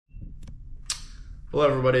Hello,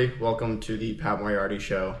 everybody. Welcome to the Pat Moriarty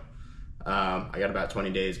show. I got about 20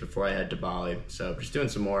 days before I head to Bali, so just doing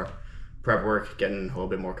some more prep work, getting a little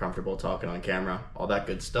bit more comfortable talking on camera, all that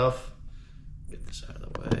good stuff. Get this out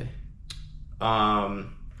of the way.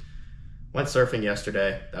 Went surfing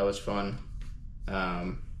yesterday. That was fun.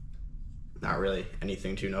 Not really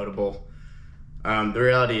anything too notable. The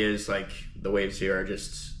reality is, the waves here are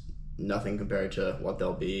just nothing compared to what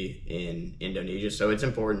they'll be in Indonesia. So it's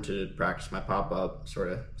important to practice my pop-up,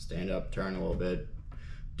 sort of stand up, turn a little bit,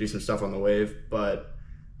 do some stuff on the wave. But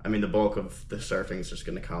I mean, the bulk of the surfing is just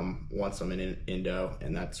going to come once I'm in Indo,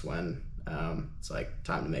 and that's when it's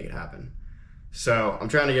time to make it happen. So I'm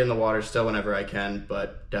trying to get in the water still whenever I can,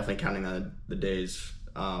 but definitely counting the days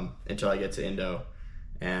until I get to Indo.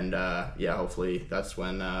 And hopefully that's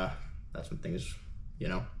when things,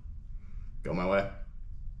 go my way.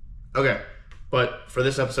 Okay, but for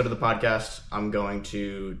this episode of the podcast, I'm going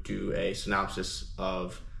to do a synopsis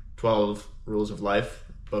of 12 Rules of Life,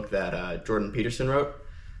 book that Jordan Peterson wrote.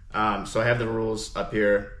 So I have the rules up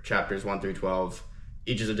here, chapters 1 through 12.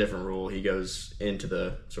 Each is a different rule. He goes into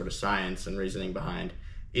the sort of science and reasoning behind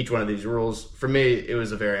each one of these rules. For me, it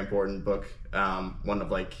was a very important book, one of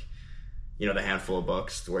the handful of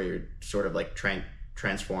books where you're sort of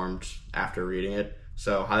transformed after reading it.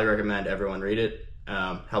 So highly recommend everyone read it.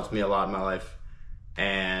 Helped me a lot in my life.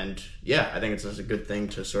 And I think it's just a good thing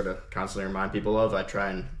to sort of constantly remind people of. I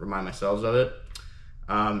try and remind myself of it.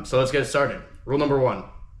 So let's get started. Rule number 1,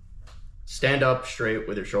 stand up straight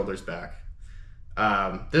with your shoulders back.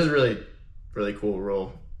 This is a really, really cool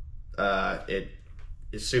rule. It's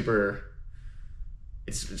super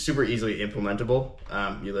easily implementable.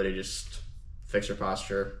 You literally just fix your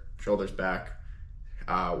posture, shoulders back,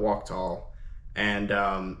 walk tall. And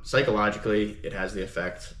psychologically, it has the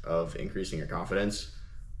effect of increasing your confidence,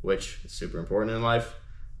 which is super important in life.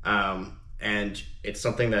 And it's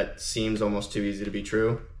something that seems almost too easy to be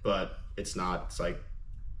true, but it's not. It's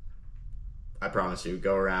I promise you,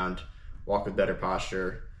 go around, walk with better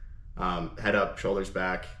posture, head up, shoulders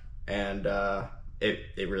back, and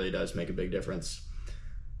it really does make a big difference.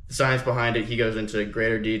 The science behind it, he goes into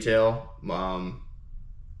greater detail,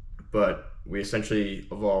 but we essentially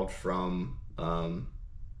evolved from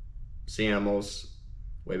sea animals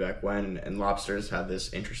way back when, and lobsters have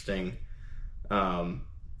this interesting,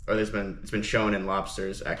 it's been shown in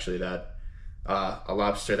lobsters actually that a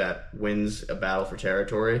lobster that wins a battle for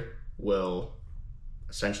territory will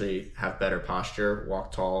essentially have better posture,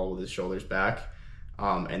 walk tall with his shoulders back,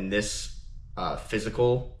 and this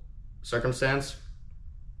physical circumstance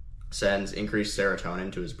sends increased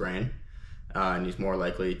serotonin to his brain, and he's more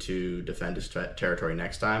likely to defend his territory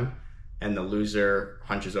next time. And the loser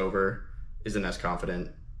hunches over, isn't as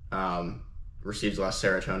confident, receives less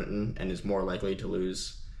serotonin, and is more likely to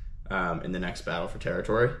lose in the next battle for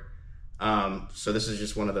territory. So this is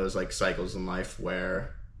just one of those cycles in life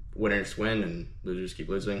where winners win and losers keep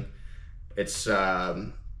losing. It's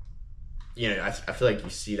I feel like you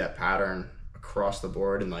see that pattern across the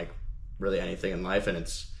board in really anything in life, and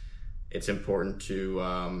it's important to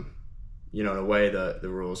in a way the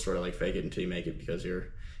rules sort of fake it until you make it, because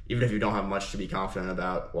even if you don't have much to be confident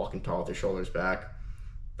about, walking tall with your shoulders back,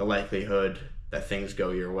 the likelihood that things go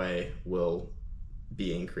your way will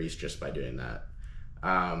be increased just by doing that.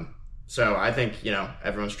 So I think,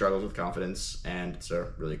 everyone struggles with confidence, and it's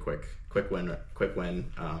a really quick win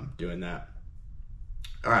doing that.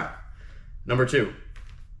 All right. Number 2,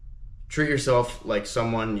 treat yourself like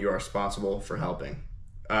someone you are responsible for helping.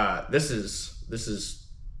 This is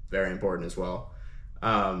very important as well.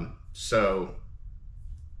 So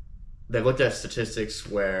they've looked at statistics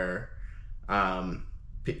where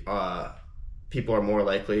people are more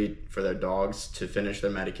likely for their dogs to finish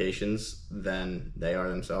their medications than they are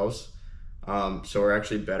themselves. So we're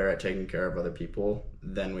actually better at taking care of other people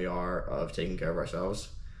than we are of taking care of ourselves.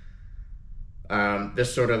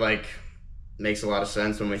 This sort of makes a lot of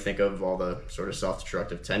sense when we think of all the sort of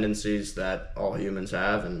self-destructive tendencies that all humans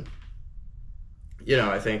have. And,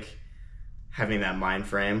 I think having that mind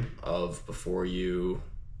frame of before you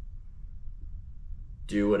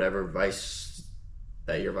do whatever vice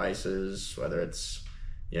that your vice is, whether it's,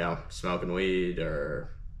 smoking weed or,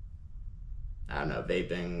 I don't know,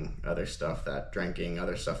 vaping, other stuff drinking,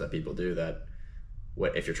 other stuff that people do that,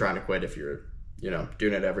 if you're trying to quit, if you're,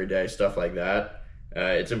 doing it every day, stuff like that,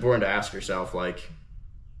 it's important to ask yourself, or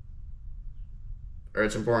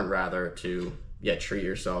it's important rather to, treat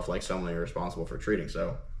yourself like someone you're responsible for treating.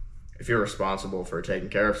 So if you're responsible for taking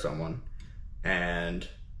care of someone, and at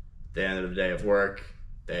the end of the day of work,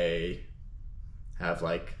 they have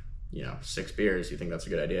 6 beers, you think that's a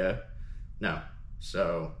good idea? No.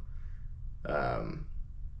 So I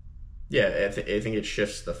think it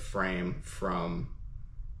shifts the frame from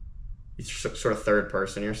sort of third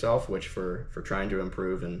person yourself, which for trying to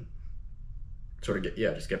improve and sort of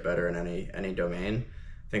just get better in any domain.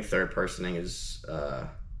 I think third personing is a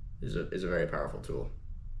very powerful tool.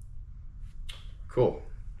 Cool.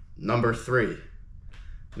 Number 3,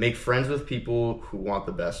 make friends with people who want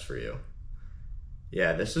the best for you.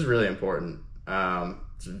 Yeah, this is really important.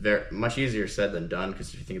 It's very much easier said than done,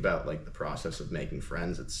 because if you think about like the process of making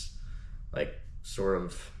friends, it's like sort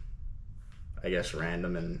of, I guess,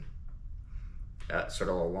 random and sort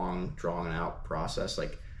of a long drawn out process.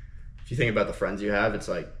 Like if you think about the friends you have, it's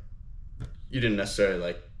like you didn't necessarily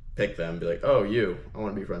like pick them, be like, oh, I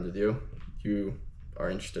want to be friends with you. You are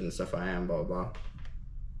interested in stuff I am, blah, blah,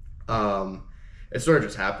 blah. It sort of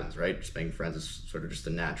just happens, right? Just making friends is sort of just a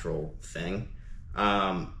natural thing.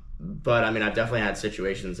 But I mean, I've definitely had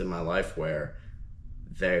situations in my life where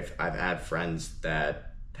I've had friends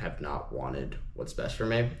that have not wanted what's best for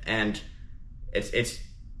me. And it's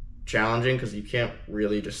challenging because you can't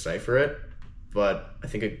really decipher it. But I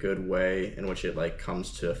think a good way in which it like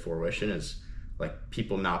comes to fruition is like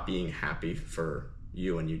people not being happy for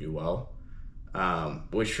you when you do well.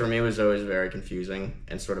 Which for me was always very confusing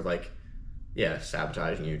and sort of like,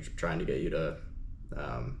 sabotaging you, trying to get you to,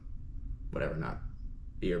 not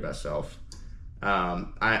be your best self.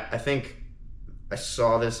 I think I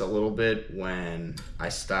saw this a little bit when I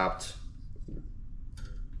stopped.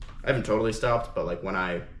 I haven't totally stopped, but like when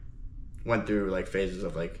I went through like phases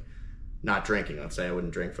of like not drinking. Let's say I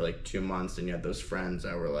wouldn't drink for like 2 months, and you had those friends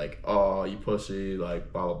that were like, oh, you pussy,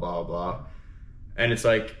 like blah, blah, blah, blah. And it's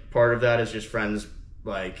like part of that is just friends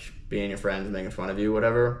like being your friends, making fun of you,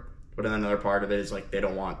 whatever. But then another part of it is like they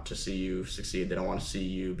don't want to see you succeed. They don't want to see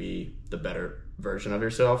you be the better version of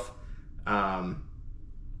yourself.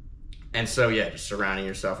 And so, just surrounding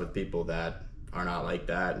yourself with people that are not like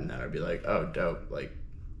that, and that would be like, oh, dope, like,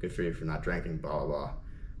 good for you for not drinking, blah, blah,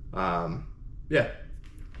 blah.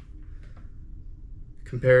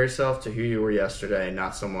 Compare yourself to who you were yesterday,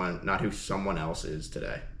 not who someone else is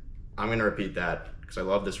today. I'm going to repeat that because I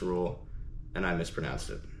love this rule, and I mispronounced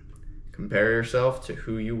it. Compare yourself to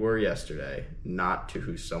who you were yesterday, not to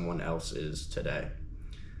who someone else is today.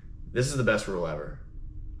 This is the best rule ever.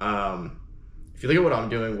 If you look at what I'm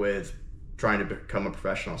doing with trying to become a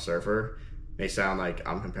professional surfer, it may sound like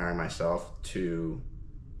I'm comparing myself to,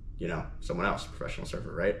 someone else, a professional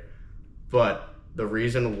surfer, right? But the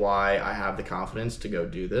reason why I have the confidence to go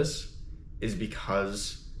do this is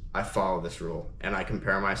because I follow this rule and I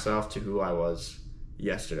compare myself to who I was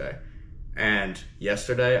yesterday. And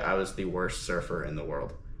yesterday, I was the worst surfer in the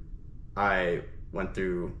world. I went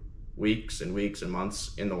through weeks and weeks and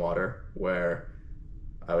months in the water where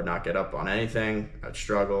I would not get up on anything. I'd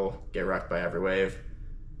struggle, get wrecked by every wave.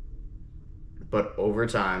 But over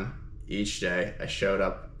time, each day, I showed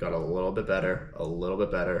up, got a little bit better, a little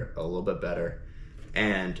bit better, a little bit better.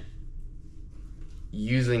 And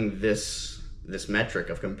using this metric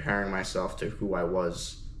of comparing myself to who I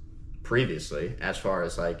was previously, as far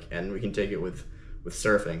as like, and we can take it with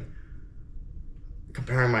surfing,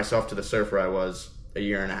 comparing myself to the surfer I was a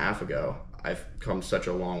year and a half ago, I've come such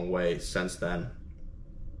a long way since then.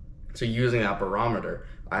 So using that barometer,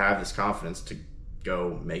 I have this confidence to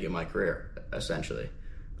go make it my career, essentially.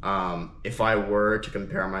 If I were to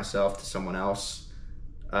compare myself to someone else,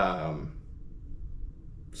 other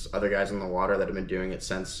guys in the water that have been doing it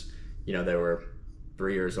since, they were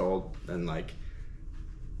 3 years old and like,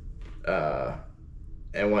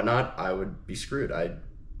 and whatnot, I would be screwed. I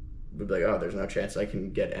would be like, oh, there's no chance I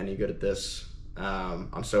can get any good at this.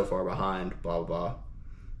 I'm so far behind, blah, blah, blah.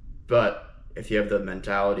 But if you have the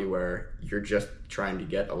mentality where you're just trying to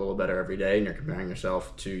get a little better every day and you're comparing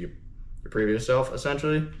yourself to your previous self,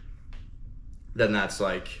 essentially, then that's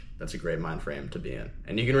a great mind frame to be in.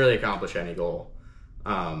 And you can really accomplish any goal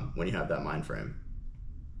when you have that mind frame.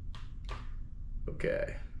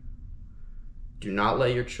 Okay. Do not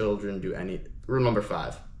let your children do rule number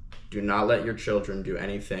 5. Do not let your children do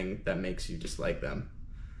anything that makes you dislike them.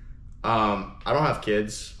 I don't have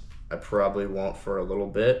kids. I probably won't for a little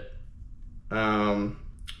bit. I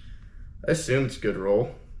assume it's a good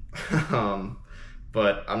rule.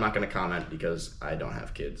 But I'm not going to comment because I don't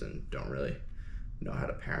have kids and don't really know how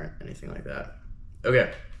to parent anything like that.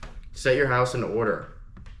 Okay. Set your house in order.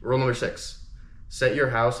 Rule number 6. Set your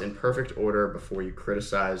house in perfect order before you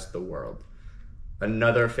criticize the world.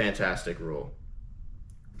 Another fantastic rule.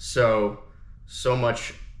 So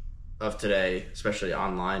much of today, especially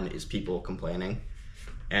online, is people complaining.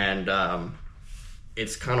 And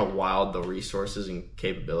it's kind of wild, the resources and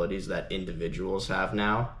capabilities that individuals have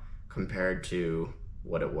now compared to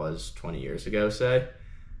what it was 20 years ago, say.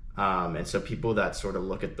 And so people that sort of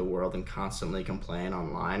look at the world and constantly complain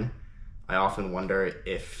online, I often wonder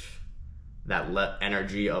if that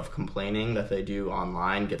energy of complaining that they do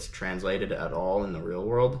online gets translated at all in the real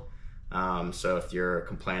world. So if you're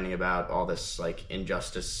complaining about all this like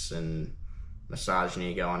injustice and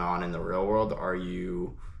misogyny going on in the real world,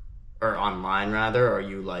 or online rather, are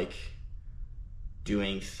you like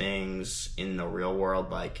doing things in the real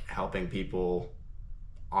world, like helping people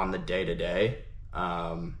on the day-to-day,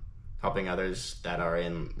 helping others that are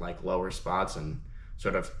in like lower spots, and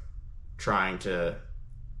sort of trying to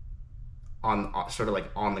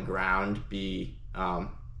on the ground be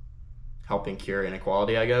helping cure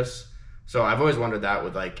inequality, I guess. So I've always wondered that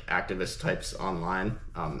with like activist types online,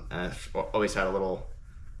 and I've always had a little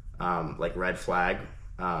like red flag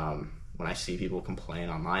when I see people complain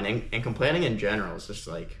online, and complaining in general is just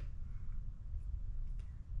like,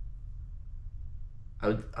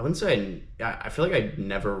 I wouldn't say I feel like I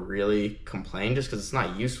never really complain just because it's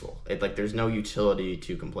not useful. There's no utility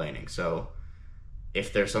to complaining. So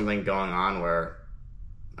if there's something going on where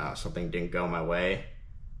something didn't go my way,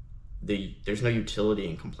 there's no utility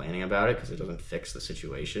in complaining about it because it doesn't fix the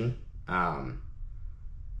situation.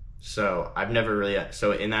 So I've never really,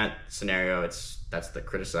 so in that scenario, that's the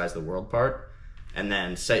criticize the world part, and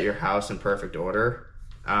then set your house in perfect order.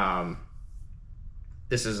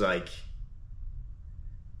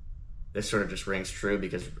 This sort of just rings true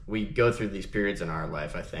because we go through these periods in our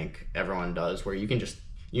life, I think everyone does, where you can just,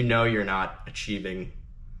 you're not achieving,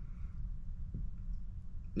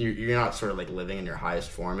 you're not sort of like living in your highest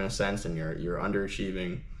form in a sense, and you're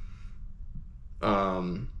underachieving,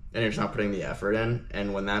 and you're just not putting the effort in.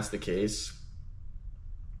 And when that's the case,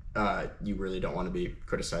 you really don't want to be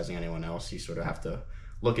criticizing anyone else. You sort of have to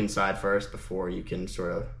look inside first before you can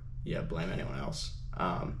sort of, blame anyone else.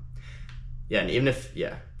 And even if,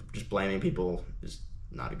 just blaming people is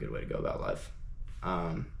not a good way to go about life.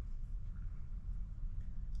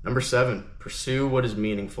 Number 7, pursue what is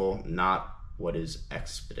meaningful, not what is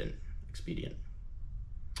expedient.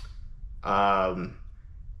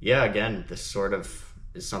 Again, this sort of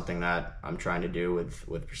is something that I'm trying to do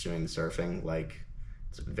with pursuing the surfing. Like,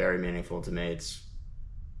 it's very meaningful to me. It's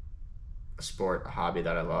a sport, a hobby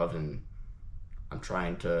that I love, and I'm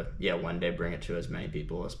trying to, one day bring it to as many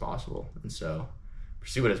people as possible. And so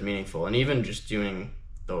pursue what is meaningful. And even just doing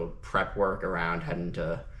the prep work around heading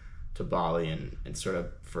to Bali and sort of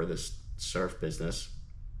for this surf business,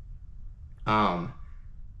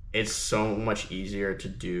 it's so much easier to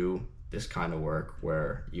do this kind of work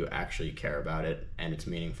where you actually care about it and it's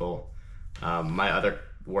meaningful. My other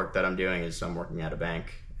work that I'm doing is I'm working at a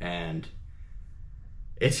bank, and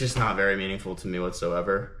it's just not very meaningful to me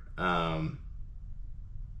whatsoever.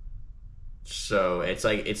 So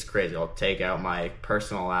it's crazy. I'll take out my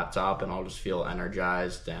personal laptop and I'll just feel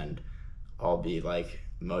energized, and I'll be like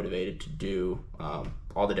motivated to do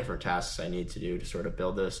all the different tasks I need to do to sort of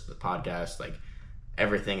build the podcast. Like,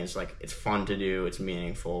 everything is like, it's fun to do, it's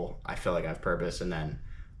meaningful, I feel like I have purpose. And then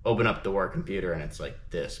open up the work computer and it's like,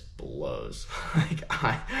 this blows. Like,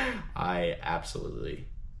 I absolutely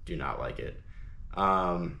do not like it.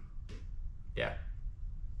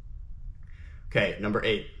 Okay, number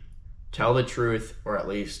 8, tell the truth, or at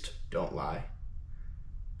least don't lie.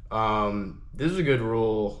 This is a good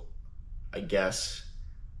rule, I guess,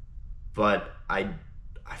 but I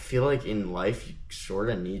feel like in life you sort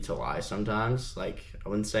of need to lie sometimes. Like, I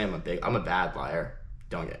wouldn't say I'm a bad liar.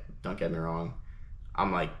 Don't get me wrong.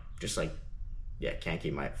 I'm can't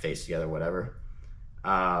keep my face together, whatever.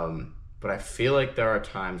 But I feel like there are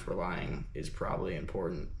times where lying is probably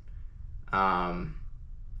important.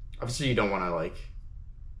 Obviously you don't want to like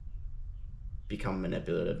become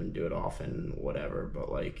manipulative and do it often, whatever, but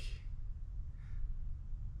like,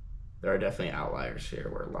 there are definitely outliers here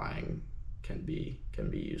where lying can be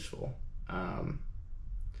useful.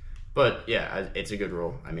 But yeah, it's a good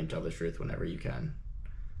rule. I mean, tell the truth whenever you can,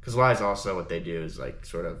 because lies also, what they do is like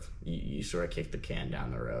sort of you sort of kick the can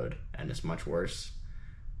down the road, and it's much worse.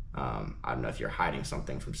 I don't know, if you're hiding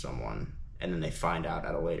something from someone and then they find out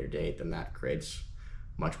at a later date, then that creates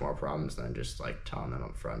much more problems than just like telling them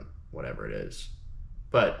up front whatever it is.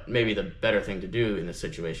 But maybe the better thing to do in this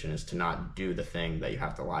situation is to not do the thing that you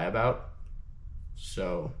have to lie about.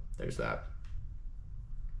 So there's that.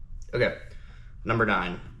 Okay, number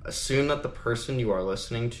 9, assume that the person you are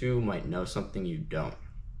listening to might know something you don't.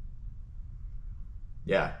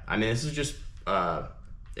 Yeah, I mean, this is just,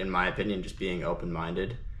 in my opinion, just being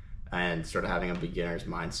open-minded and sort of having a beginner's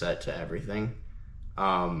mindset to everything.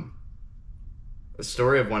 The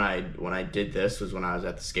story of when I did this was when I was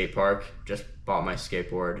at the skate park, just bought my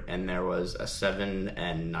skateboard, and there was a 7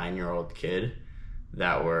 and 9 year old kid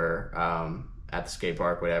that were at the skate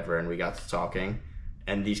park, whatever, and we got to talking,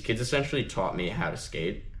 and these kids essentially taught me how to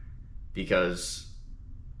skate because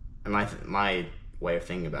my way of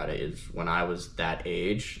thinking about it is when I was that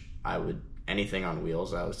age, I would anything on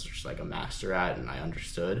wheels I was just like a master at and I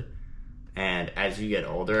understood. And as you get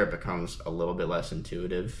older, it becomes a little bit less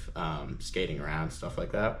intuitive, skating around, stuff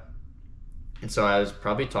like that. And so I was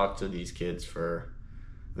probably talked to these kids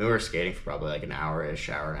we were skating for probably like an hour-ish,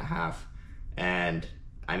 hour and a half. And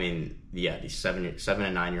I mean, yeah, these 7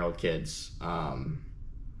 and 9 year old kids,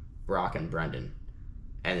 Brock and Brendan,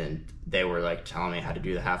 and then they were like telling me how to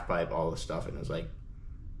do the half pipe, all this stuff. And it was like,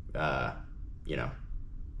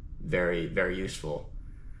 very, very useful.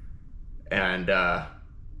 And,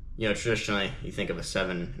 traditionally, you think of a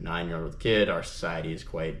 7, 9 year old kid. Our society is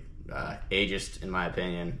quite ageist, in my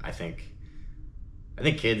opinion. I think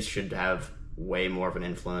kids should have way more of an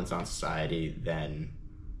influence on society than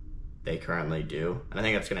they currently do, and I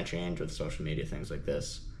think that's going to change with social media, things like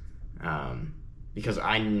this. Because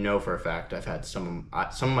I know for a fact I've had some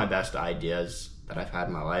of my best ideas that I've had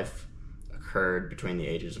in my life occurred between the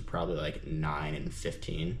ages of probably like 9 and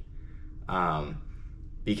 15.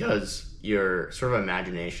 Because your sort of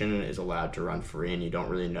imagination is allowed to run free and you don't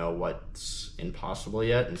really know what's impossible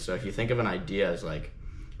yet. And so if you think of an idea as like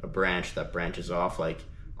a branch that branches off, like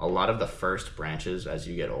a lot of the first branches as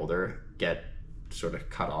you get older get sort of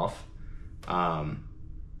cut off.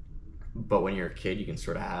 But when you're a kid, you can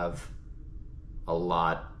sort of have a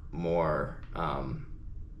lot more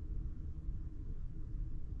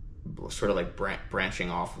sort of like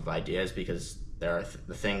branching off of ideas, because there are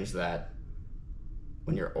the things that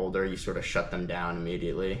when you're older, you sort of shut them down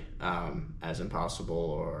immediately as impossible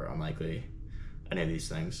or unlikely, any of these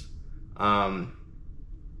things. So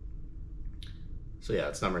yeah,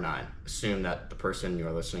 that's number 9. Assume that the person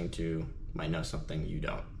you're listening to might know something you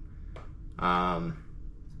don't.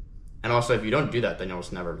 And also, if you don't do that, then you'll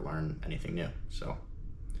just never learn anything new. So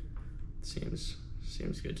it seems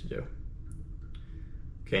good to do.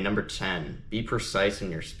 Okay, number 10, be precise in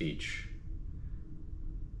your speech.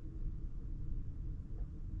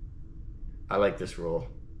 I like this rule.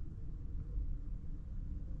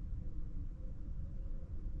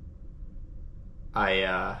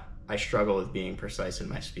 I struggle with being precise in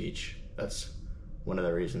my speech. That's one of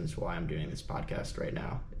the reasons why I'm doing this podcast right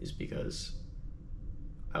now, is because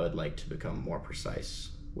I would like to become more precise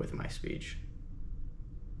with my speech.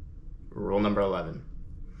 Rule number 11,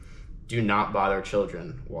 do not bother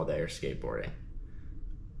children while they are skateboarding.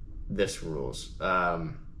 This rules.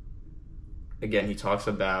 Again, he talks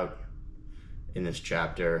about in this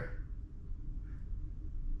chapter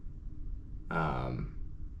how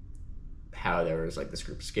there was like this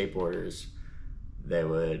group of skateboarders. They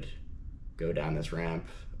would go down this ramp,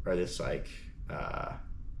 or this like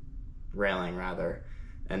railing rather,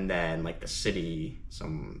 and then like the city,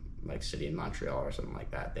 some like city in Montreal or something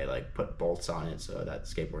like that, they like put bolts on it so that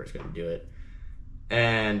skateboarders couldn't do it.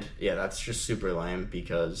 And yeah, that's just super lame,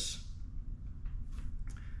 because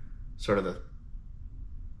sort of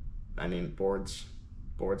boards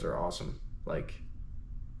are awesome. Like,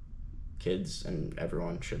 kids and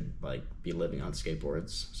everyone should like be living on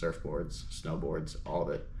skateboards, surfboards, snowboards, all of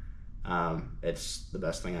it. It's the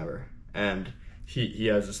best thing ever. And he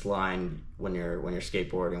has this line, when you're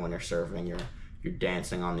skateboarding, when you're surfing, you're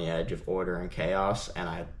dancing on the edge of order and chaos. And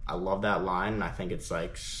I love that line, and I think it's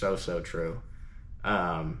like so true.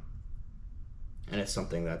 And it's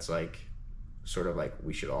something that's like sort of like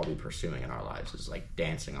we should all be pursuing in our lives, is like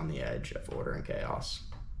dancing on the edge of order and chaos.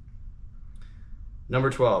 Number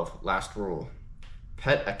 12, last rule.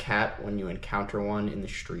 Pet a cat when you encounter one in the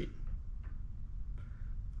street.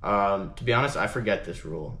 To be honest, I forget this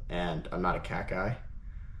rule, and I'm not a cat guy,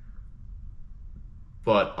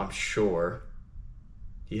 but I'm sure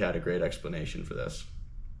he had a great explanation for this.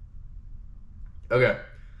 Okay,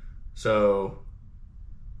 so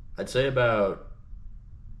I'd say about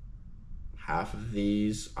half of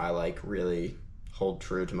these I like really hold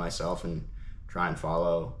true to myself and try and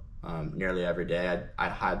follow nearly every day.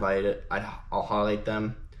 I'd highlight it. I'll highlight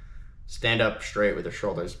them. Stand up straight with your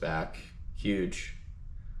shoulders back. Huge.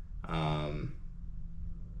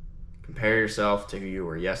 Compare yourself to who you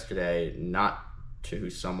were yesterday, not to who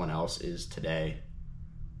someone else is today.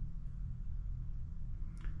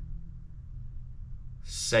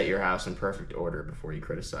 Set your house in perfect order before you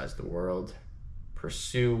criticize the world.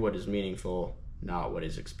 Pursue what is meaningful, not what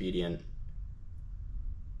is expedient.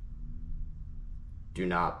 Do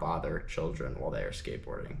not bother children while they are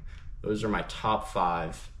skateboarding. Those are my top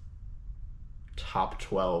 5 top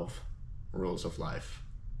 12 rules of life.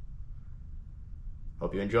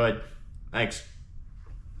 Hope you enjoyed. Thanks.